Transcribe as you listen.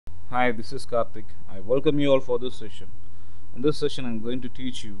Hi, this is Karthik. I welcome you all for this session. In this session, I'm going to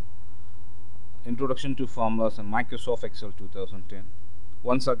teach you Introduction to Formulas in Microsoft Excel 2010.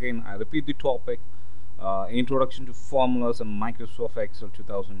 Once again, I repeat the topic, Introduction to Formulas in Microsoft Excel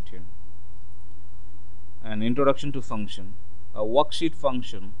 2010. An introduction to function. A worksheet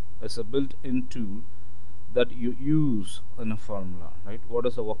function is a built-in tool that you use in a formula, right? What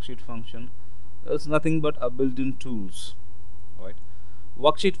is a worksheet function? It's nothing but a built-in tools, right?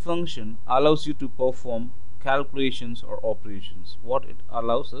 Worksheet function allows you to perform calculations or operations. What it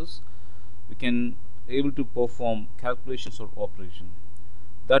allows us, we can able to perform calculations or operations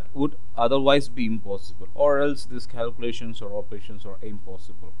that would otherwise be impossible, or else these calculations or operations are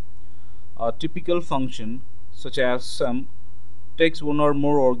impossible. A typical function such as sum takes one or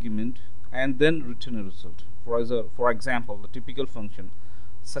more argument and then return a result. For example, the typical function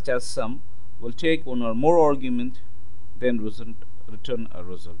such as sum will take one or more argument, then return a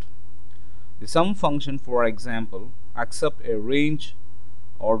result. The sum function, for example, accept a range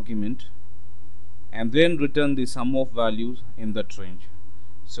argument and then return the sum of values in that range.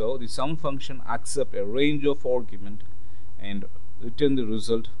 So the sum function accept a range of argument and return the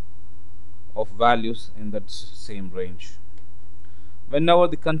result of values in that same range. Whenever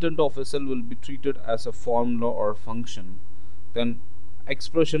the content of a cell will be treated as a formula or function, then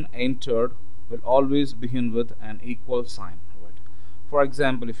expression entered will always begin with an equal sign. Right? For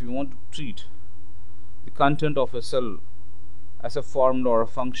example, if you want to treat the content of a cell as a formula or a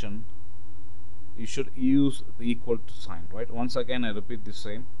function, you should use the equal to sign. Right? Once again, I repeat the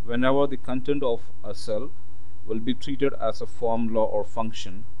same. Whenever the content of a cell will be treated as a formula or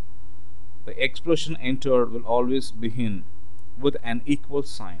function, the expression entered will always begin with an equal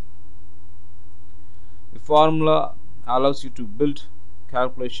sign. The formula allows you to build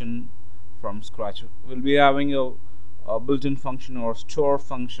calculation from scratch. We'll be having a built-in function or store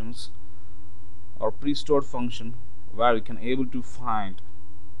functions or pre-stored function where we can able to find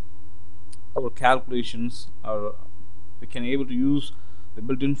our calculations, or we can able to use the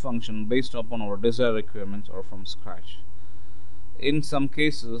built-in function based upon our desired requirements or from scratch. In some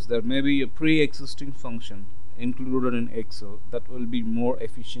cases, there may be a pre-existing function included in Excel that will be more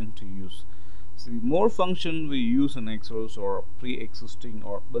efficient to use. So the more function we use in Excel or pre-existing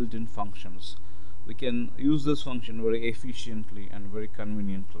or built-in functions, we can use this function very efficiently and very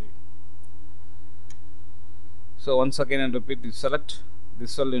conveniently. So once again, I repeat, select the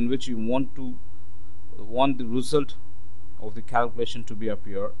cell in which you want the result of the calculation to be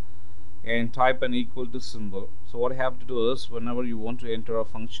appear, and type an equal to symbol. So what I have to do is, whenever you want to enter a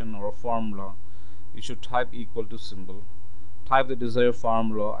function or a formula, you should type equal to symbol, type the desired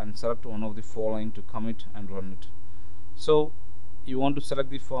formula and select one of the following to commit and run it. So you want to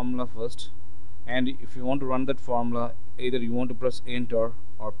select the formula first, and if you want to run that formula, either you want to press enter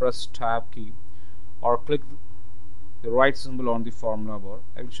or press tab key or click the right symbol on the formula bar.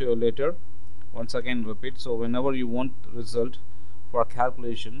 I will show you later. Once again, repeat. So whenever you want result for a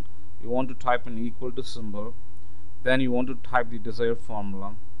calculation, you want to type an equal to symbol, then you want to type the desired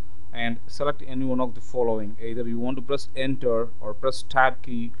formula and select any one of the following. Either you want to press enter or press tab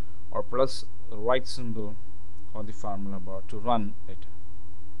key or press the right symbol on the formula bar to run it.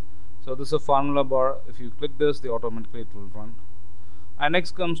 So this is a formula bar. If you click this, automatically it will run. And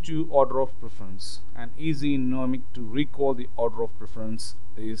next comes to order of preference. An easy mnemonic to recall the order of preference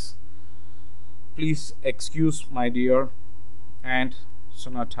is please excuse my dear and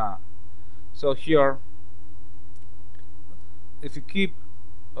sonata. So here, if you keep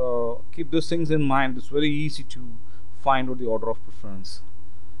these things in mind, it's very easy to find out the order of preference.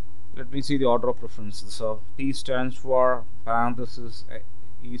 Let me see the order of preference. So P stands for parenthesis,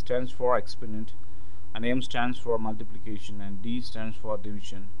 E stands for exponent, and M stands for multiplication, and D stands for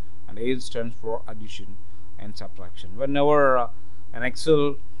division, and A stands for addition and subtraction. Whenever an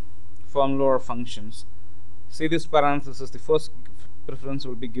Excel formula or functions, see this parenthesis, the first preference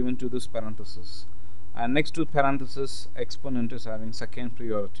will be given to this parenthesis, and next to parenthesis exponent is having second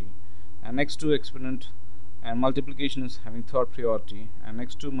priority, and next to exponent and multiplication is having third priority, and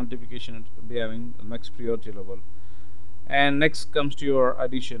next to multiplication it will be having the next priority level, and next comes to your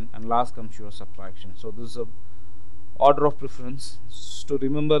addition, and last comes to your subtraction. So this is a order of preference. To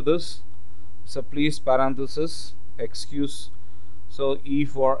remember this, so please parenthesis excuse, so E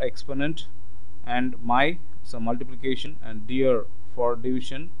for exponent, and my, so multiplication, and dear for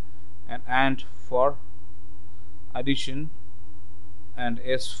division, and for addition, and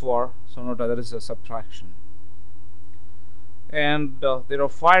S for sonata, that is a subtraction. And there are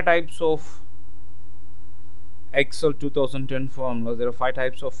 5 types of Excel 2010 formulas. There are 5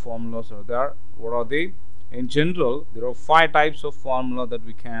 types of formulas are there. What are they? In general, there are 5 types of formula that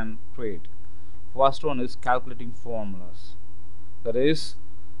we can create. First one is calculating formulas. That is,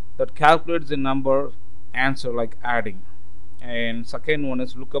 that calculates the number answer like adding. And second one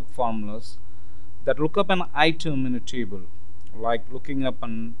is lookup formulas that look up an item in a table, like looking up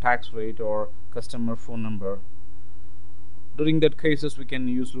an tax rate or customer phone number. During that cases we can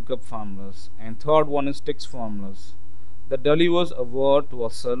use lookup formulas. And third one is text formulas that delivers a word to a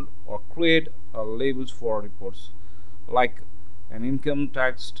cell or create labels for reports, like an income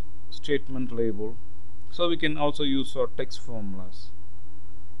tax statement label. So we can also use our text formulas.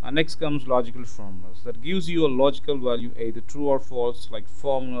 And next comes logical formulas that gives you a logical value, either true or false, like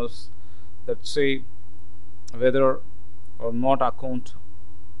formulas that say whether or not account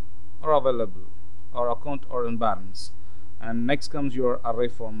are available or account or in balance. And next comes your array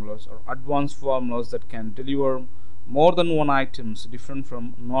formulas or advanced formulas that can deliver more than one items, different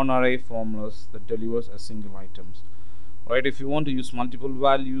from non-array formulas that delivers a single items. Right, if you want to use multiple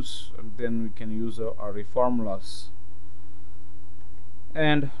values, then we can use array formulas.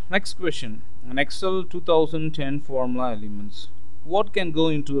 And next question, an Excel 2010 formula elements. What can go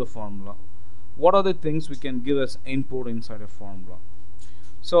into a formula? What are the things we can give as input inside a formula?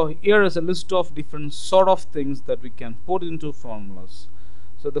 So here is a list of different sort of things that we can put into formulas.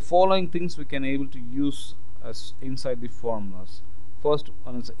 So the following things we can able to use as inside the formulas. First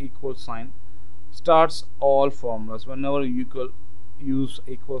one is equal sign. Starts all formulas. Whenever you use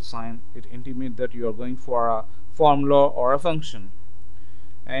equal sign, it intimates that you are going for a formula or a function.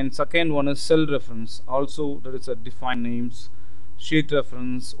 And second one is cell reference. Also there is a defined names, sheet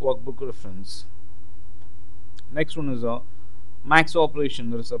reference, workbook reference. Next one is a max operation.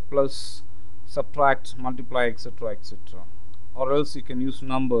 There is a plus, subtract, multiply, etc., etc. Or else you can use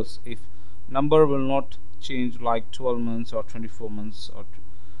numbers if number will not change, like 12 months or 24 months or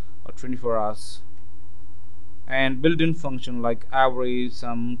 24 hours. And built-in function like average,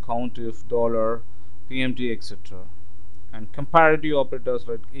 sum, countif, dollar, PMT, etc. And comparative operators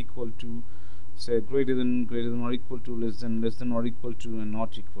like equal to, say greater than or equal to, less than or equal to, and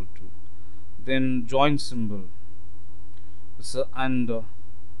not equal to. Then join symbol. So, and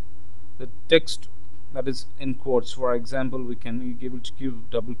the text that is in quotes. For example, we can be able to give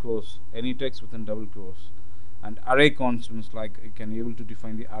double quotes, any text within double quotes. And array constants, like you can be able to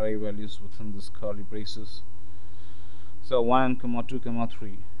define the array values within this curly braces. So 1, 2,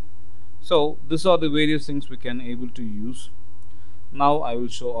 3. So these are the various things we can able to use. Now I will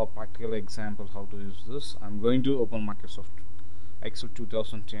show a practical example how to use this. I'm going to open Microsoft Excel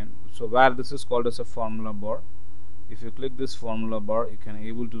 2010. So where this is called as a formula bar. If you click this formula bar, you can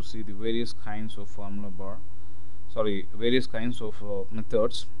able to see the various kinds of various kinds of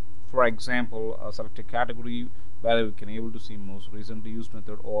methods. For example, select a category where we can able to see most recently used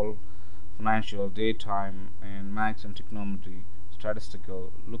method, all, financial, daytime, and max and trigonometry,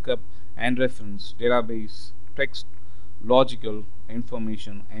 statistical, lookup and reference, database, text, logical,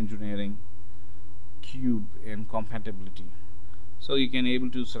 information, engineering, cube, and compatibility. So you can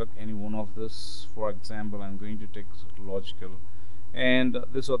able to select any one of this. For example, I'm going to take logical, and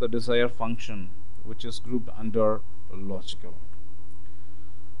this is the desired function, which is grouped under logical.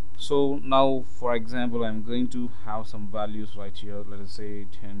 So now, for example, I'm going to have some values right here. Let us say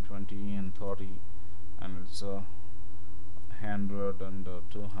 10, 20, and 30, and it's 100 and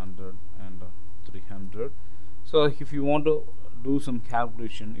 200 and 300. So if you want to do some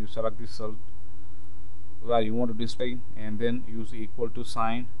calculation, you select the cell where you want to display, and then use equal to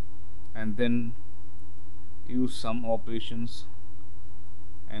sign, and then use some operations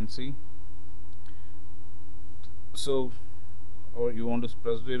and see. So, or you want to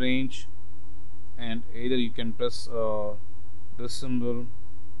press the range, and either you can press this symbol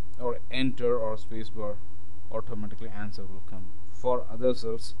or enter or spacebar, automatically answer will come. For other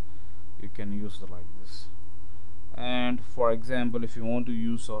cells you can use the like this. And for example, if you want to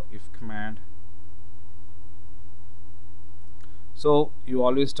use a if command, so you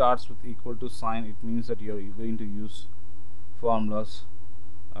always starts with equal to sign. It means that you're going to use formulas.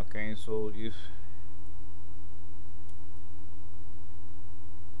 Okay, so if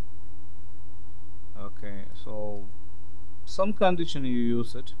so some condition you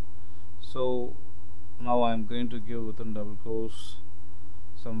use it. So now I'm going to give within double quotes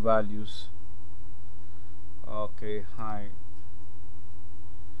some values. Okay, hi,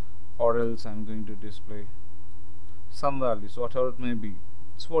 or else I'm going to display some values, whatever it may be.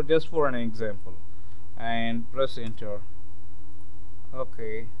 It's for just for an example, and press enter.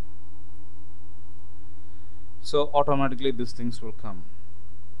 Okay, so automatically these things will come.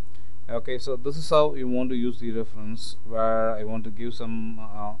 Okay, so this is how you want to use the reference, where I want to give some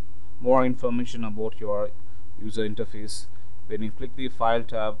more information about your user interface. When you click the file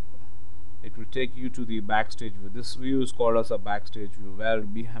tab, it will take you to the backstage view. This view is called as a backstage view, where you'll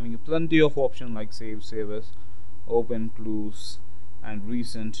be having plenty of options like save as, open, close, and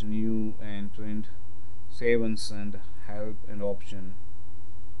recent, new, and trend, save and send, help, and option.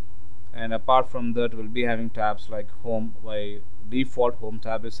 And apart from that, we'll be having tabs like home. By default, home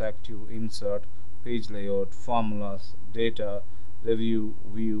tab is active, insert, page layout, formulas, data, review,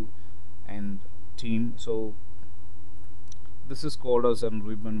 view, and team. So this is called as a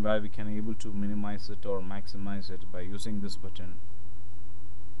ribbon, where we can able to minimize it or maximize it by using this button.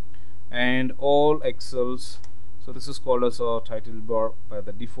 And all excels, so this is called as a title bar. By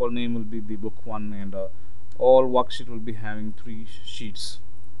the default name will be the book 1, and all worksheet will be having 3 sheets.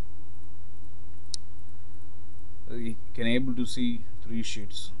 You can able to see 3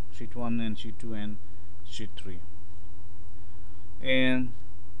 sheets, sheet 1 and sheet 2 and sheet 3. And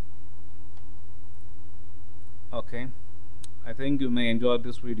okay, I think you may enjoy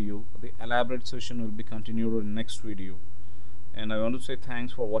this video. The elaborate session will be continued in next video, and I want to say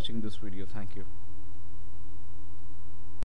thanks for watching this video. Thank you.